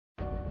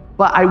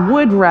But I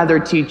would rather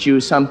teach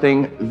you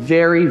something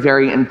very,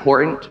 very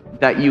important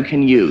that you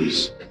can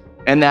use,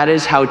 and that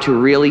is how to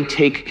really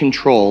take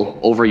control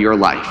over your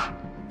life.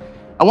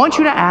 I want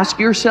you to ask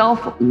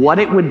yourself what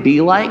it would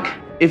be like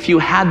if you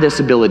had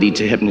this ability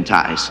to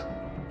hypnotize.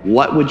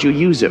 What would you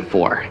use it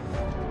for?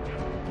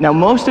 Now,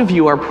 most of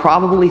you are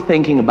probably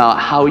thinking about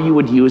how you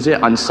would use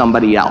it on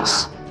somebody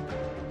else.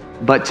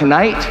 But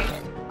tonight,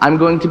 I'm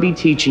going to be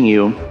teaching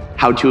you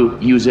how to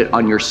use it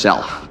on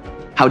yourself,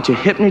 how to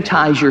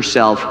hypnotize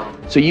yourself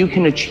so you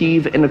can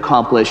achieve and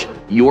accomplish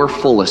your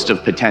fullest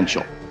of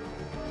potential.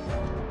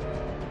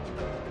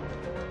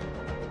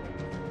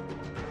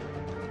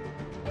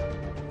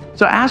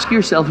 So ask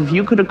yourself, if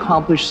you could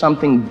accomplish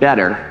something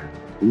better,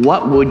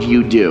 what would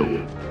you do?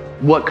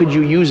 What could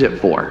you use it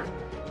for?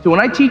 So when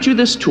I teach you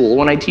this tool,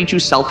 when I teach you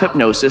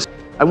self-hypnosis,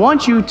 I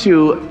want you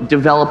to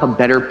develop a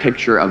better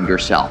picture of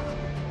yourself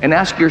and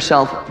ask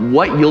yourself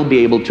what you'll be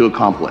able to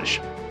accomplish.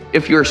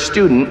 If you're a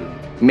student,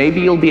 maybe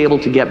you'll be able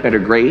to get better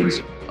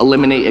grades,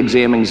 eliminate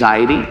exam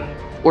anxiety,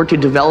 or to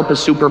develop a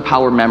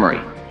superpower memory.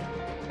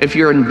 If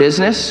you're in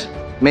business,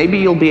 maybe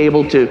you'll be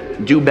able to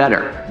do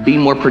better, be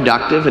more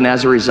productive, and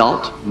as a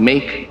result,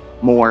 make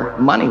more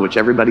money, which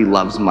everybody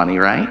loves money,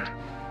 right?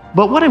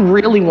 But what I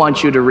really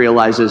want you to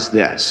realize is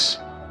this.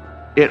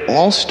 It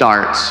all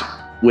starts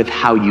with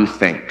how you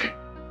think.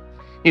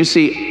 You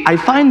see, I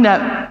find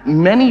that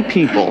many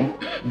people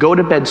go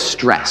to bed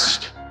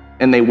stressed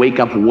and they wake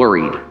up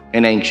worried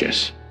and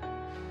anxious.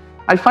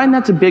 I find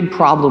that's a big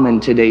problem in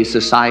today's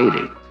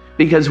society.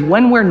 Because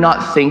when we're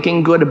not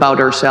thinking good about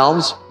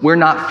ourselves, we're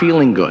not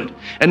feeling good.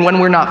 And when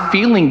we're not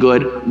feeling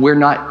good, we're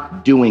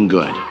not doing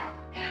good.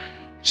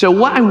 So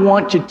what I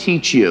want to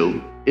teach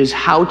you is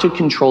how to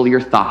control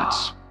your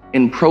thoughts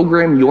and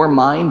program your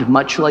mind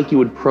much like you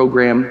would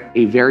program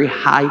a very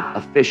high,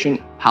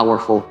 efficient,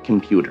 powerful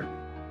computer.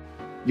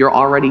 You're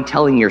already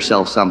telling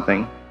yourself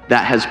something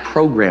that has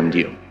programmed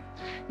you.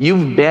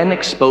 You've been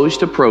exposed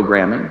to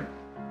programming,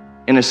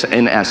 in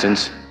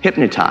essence,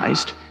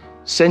 hypnotized,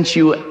 since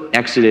you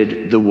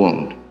exited the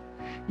womb.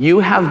 You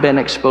have been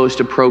exposed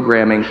to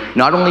programming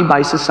not only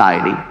by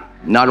society,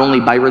 not only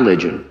by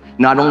religion,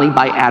 not only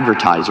by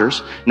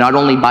advertisers, not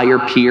only by your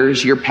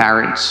peers, your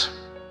parents,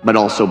 but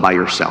also by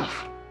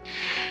yourself.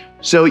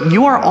 So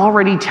you are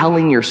already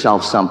telling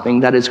yourself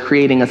something that is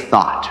creating a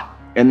thought,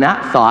 and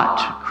that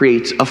thought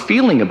creates a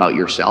feeling about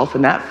yourself,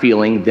 and that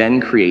feeling then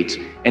creates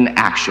an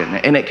action,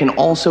 and it can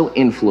also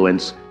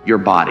influence your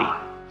body.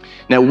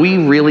 Now, we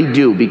really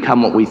do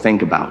become what we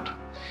think about.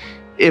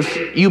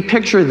 If you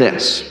picture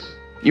this,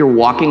 you're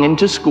walking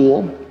into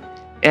school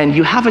and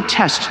you have a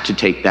test to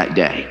take that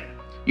day.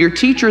 Your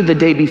teacher the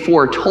day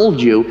before told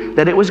you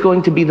that it was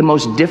going to be the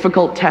most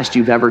difficult test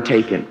you've ever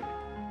taken.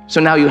 So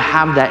now you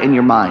have that in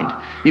your mind.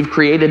 You've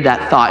created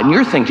that thought and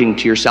you're thinking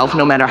to yourself,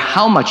 no matter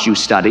how much you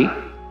study,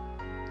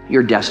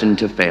 you're destined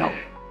to fail.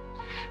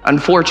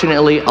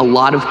 Unfortunately, a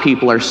lot of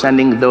people are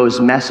sending those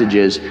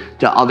messages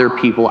to other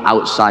people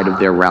outside of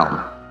their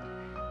realm.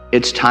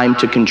 It's time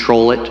to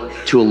control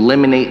it, to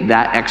eliminate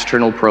that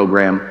external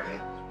program,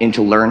 and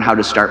to learn how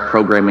to start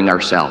programming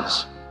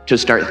ourselves, to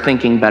start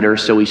thinking better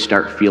so we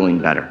start feeling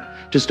better,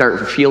 to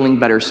start feeling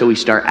better so we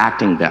start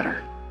acting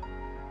better.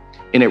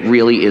 And it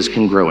really is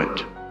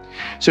congruent.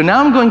 So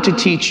now I'm going to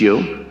teach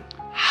you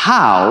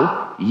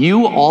how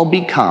you all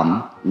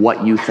become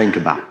what you think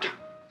about.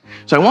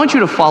 So I want you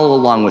to follow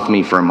along with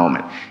me for a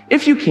moment.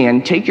 If you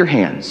can, take your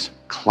hands,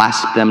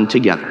 clasp them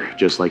together,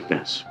 just like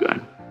this.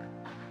 Good.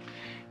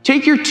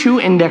 Take your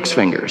 2 index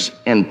fingers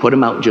and put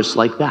them out just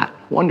like that.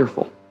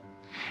 Wonderful.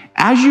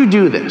 As you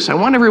do this, I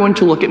want everyone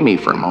to look at me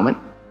for a moment.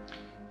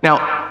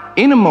 Now,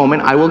 in a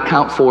moment, I will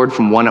count forward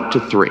from 1 up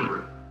to 3.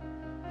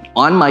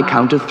 On my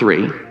count of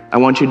 3, I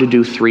want you to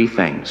do 3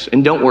 things.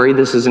 And don't worry,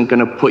 this isn't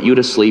going to put you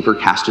to sleep or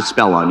cast a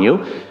spell on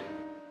you.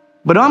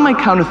 But on my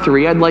count of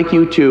 3, I'd like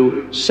you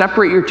to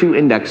separate your 2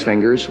 index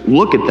fingers,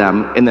 look at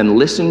them, and then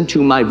listen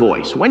to my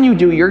voice. When you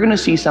do, you're going to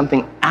see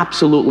something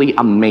absolutely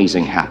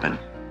amazing happen.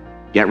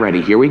 Get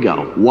ready, here we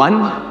go.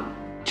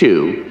 1,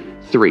 2,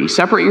 3.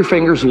 Separate your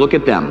fingers, look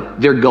at them.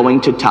 They're going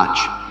to touch.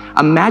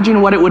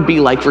 Imagine what it would be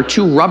like for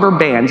 2 rubber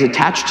bands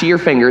attached to your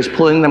fingers,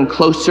 pulling them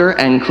closer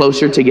and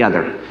closer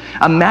together.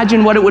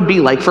 Imagine what it would be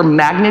like for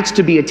magnets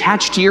to be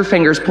attached to your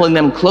fingers, pulling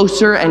them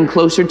closer and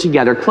closer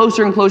together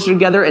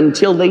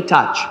until they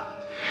touch.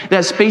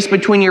 That space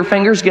between your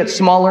fingers gets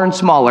smaller and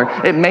smaller.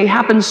 It may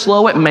happen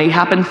slow, it may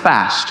happen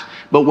fast.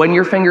 But when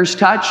your fingers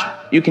touch,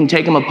 you can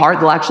take them apart.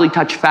 They'll actually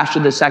touch faster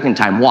the second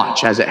time.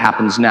 Watch as it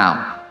happens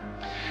now.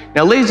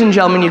 Now, ladies and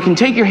gentlemen, you can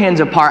take your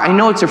hands apart. I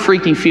know it's a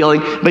freaky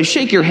feeling, but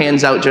shake your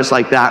hands out just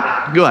like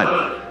that. Good.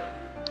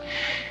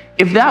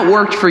 If that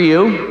worked for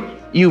you,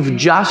 you've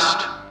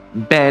just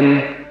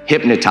been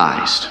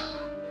hypnotized.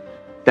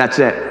 That's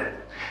it.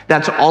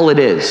 That's all it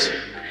is.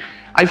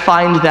 I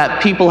find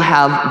that people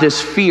have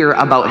this fear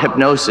about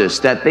hypnosis,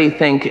 that they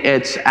think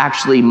it's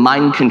actually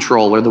mind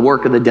control or the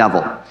work of the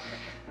devil.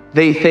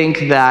 They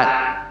think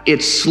that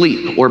it's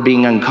sleep or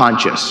being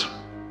unconscious.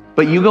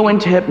 But you go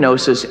into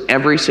hypnosis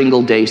every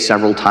single day,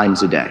 several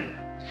times a day.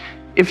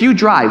 If you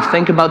drive,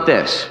 think about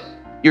this.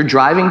 You're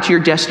driving to your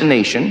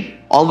destination,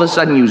 all of a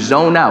sudden you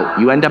zone out.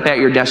 You end up at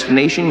your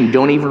destination, you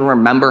don't even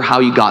remember how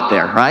you got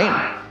there,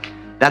 right?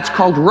 That's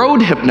called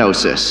road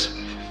hypnosis.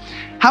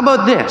 How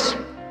about this?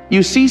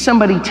 You see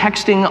somebody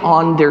texting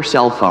on their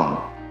cell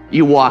phone.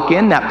 You walk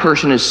in, that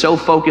person is so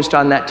focused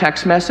on that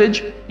text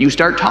message, you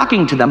start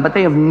talking to them, but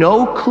they have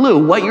no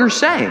clue what you're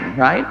saying,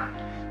 right?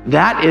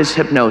 That is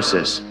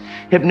hypnosis.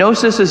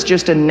 Hypnosis is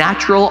just a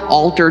natural,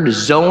 altered,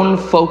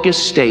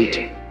 zone-focused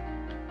state.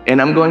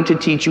 And I'm going to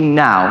teach you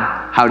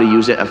now how to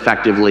use it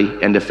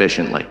effectively and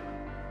efficiently.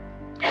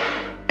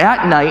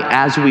 At night,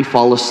 as we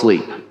fall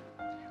asleep,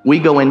 we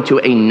go into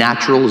a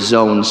natural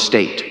zone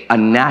state, a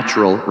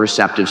natural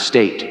receptive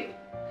state.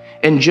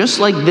 And just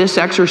like this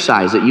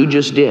exercise that you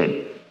just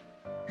did,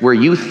 where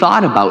you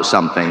thought about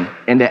something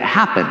and it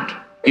happened,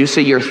 you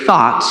see your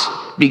thoughts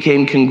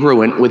became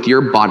congruent with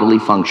your bodily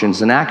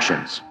functions and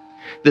actions.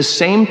 The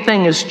same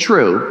thing is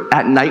true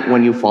at night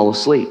when you fall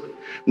asleep.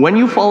 When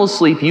you fall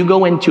asleep, you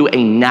go into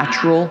a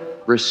natural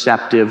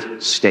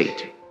receptive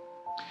state.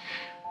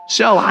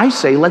 So I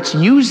say, let's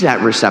use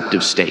that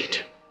receptive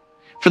state.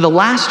 For the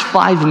last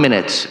 5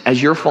 minutes,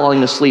 as you're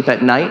falling asleep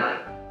at night,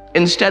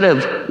 instead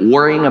of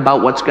worrying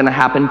about what's going to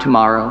happen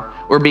tomorrow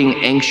or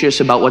being anxious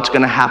about what's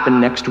going to happen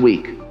next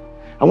week,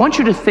 I want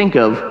you to think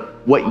of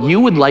what you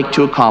would like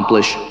to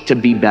accomplish to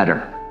be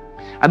better.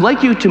 I'd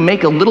like you to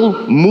make a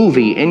little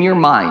movie in your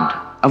mind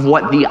of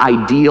what the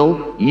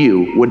ideal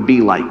you would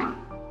be like.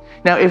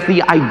 Now, if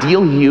the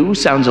ideal you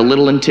sounds a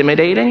little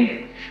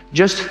intimidating,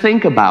 just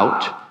think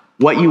about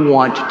what you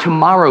want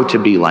tomorrow to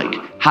be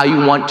like, how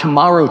you want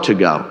tomorrow to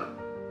go.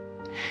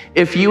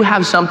 If you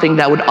have something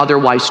that would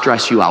otherwise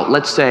stress you out,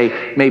 let's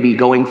say maybe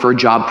going for a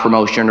job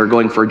promotion or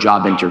going for a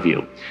job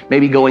interview,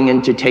 maybe going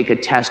in to take a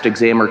test,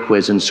 exam, or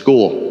quiz in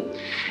school,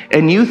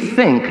 and you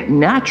think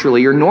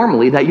naturally or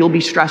normally that you'll be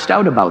stressed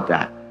out about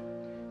that.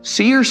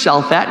 See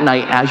yourself at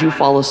night as you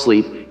fall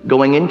asleep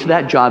going into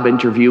that job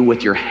interview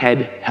with your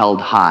head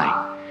held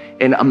high,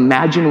 and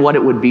imagine what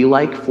it would be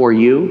like for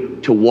you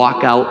to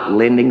walk out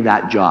landing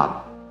that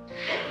job.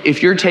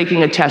 If you're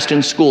taking a test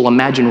in school,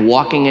 imagine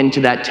walking into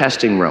that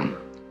testing room,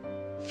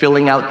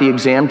 filling out the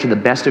exam to the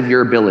best of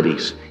your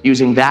abilities,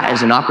 using that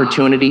as an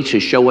opportunity to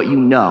show what you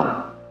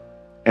know,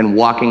 and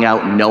walking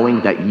out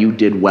knowing that you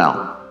did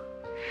well.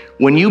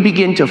 When you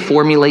begin to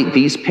formulate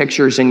these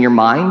pictures in your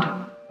mind,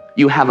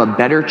 you have a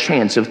better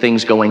chance of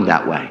things going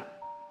that way.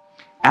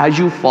 As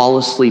you fall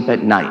asleep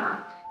at night,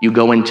 you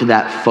go into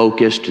that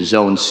focused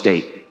zone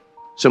state.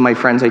 So my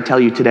friends, I tell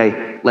you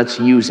today, let's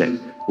use it.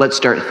 Let's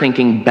start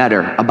thinking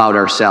better about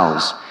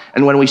ourselves.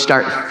 And when we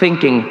start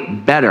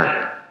thinking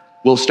better,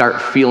 we'll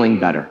start feeling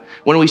better.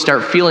 When we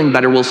start feeling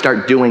better, we'll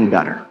start doing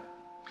better.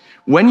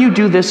 When you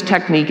do this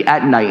technique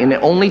at night, and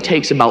it only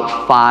takes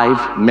about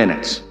 5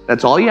 minutes,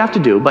 that's all you have to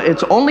do, but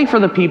it's only for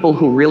the people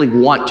who really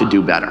want to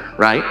do better,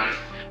 right?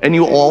 And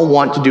you all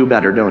want to do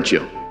better, don't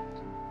you?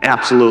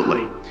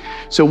 Absolutely.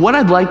 So what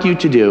I'd like you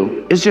to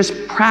do is just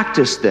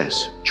practice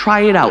this.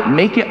 Try it out.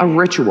 Make it a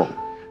ritual.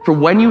 For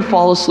when you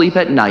fall asleep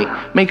at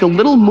night, make a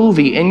little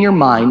movie in your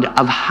mind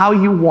of how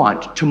you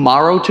want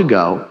tomorrow to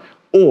go,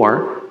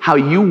 or how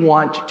you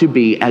want to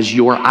be as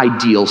your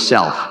ideal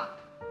self.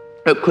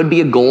 It could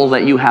be a goal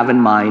that you have in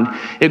mind.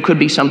 It could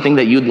be something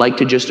that you'd like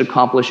to just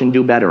accomplish and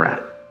do better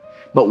at.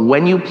 But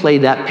when you play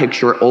that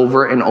picture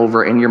over and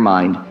over in your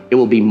mind, it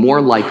will be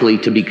more likely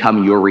to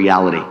become your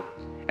reality.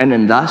 And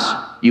then thus,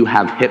 you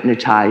have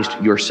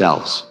hypnotized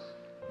yourselves.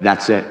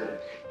 That's it.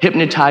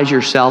 Hypnotize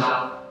yourself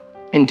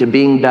into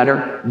being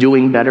better,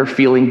 doing better,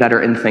 feeling better,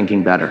 and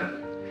thinking better.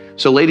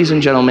 So ladies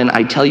and gentlemen,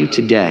 I tell you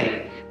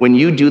today, when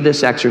you do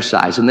this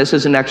exercise, and this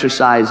is an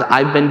exercise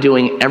I've been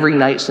doing every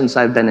night since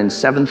I've been in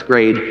 7th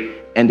grade,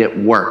 and it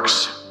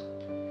works.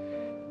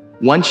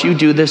 Once you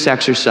do this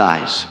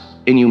exercise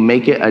and you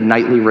make it a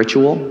nightly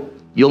ritual,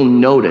 you'll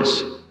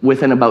notice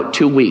within about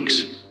 2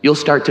 weeks, you'll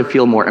start to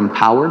feel more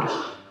empowered,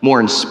 more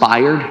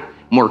inspired,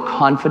 more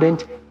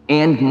confident,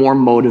 and more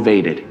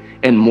motivated,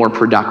 and more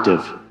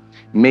productive.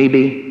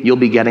 Maybe you'll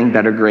be getting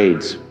better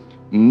grades.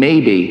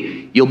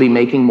 Maybe you'll be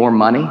making more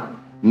money.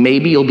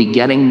 Maybe you'll be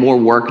getting more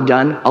work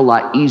done a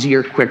lot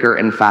easier, quicker,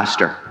 and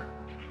faster.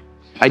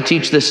 I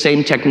teach this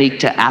same technique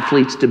to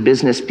athletes, to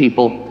business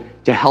people,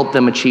 to help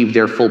them achieve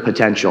their full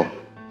potential.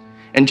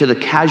 And to the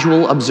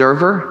casual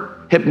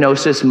observer,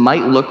 hypnosis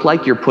might look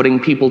like you're putting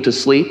people to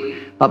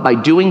sleep, but by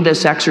doing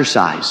this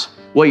exercise,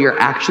 what you're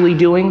actually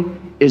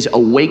doing is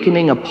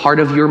awakening a part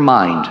of your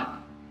mind.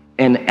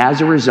 And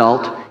as a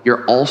result,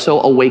 you're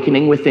also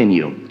awakening within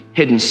you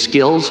hidden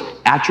skills,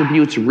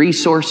 attributes,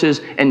 resources,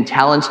 and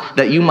talents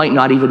that you might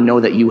not even know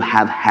that you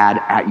have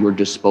had at your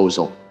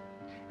disposal.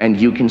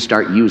 And you can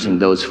start using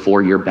those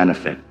for your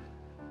benefit.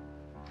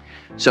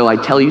 So I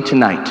tell you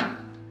tonight,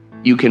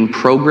 you can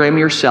program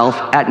yourself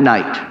at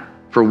night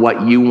for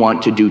what you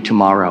want to do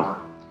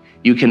tomorrow.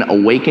 You can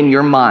awaken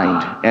your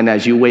mind, and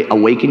as you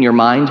awaken your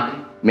mind,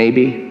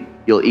 maybe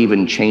you'll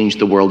even change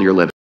the world you're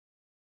living in.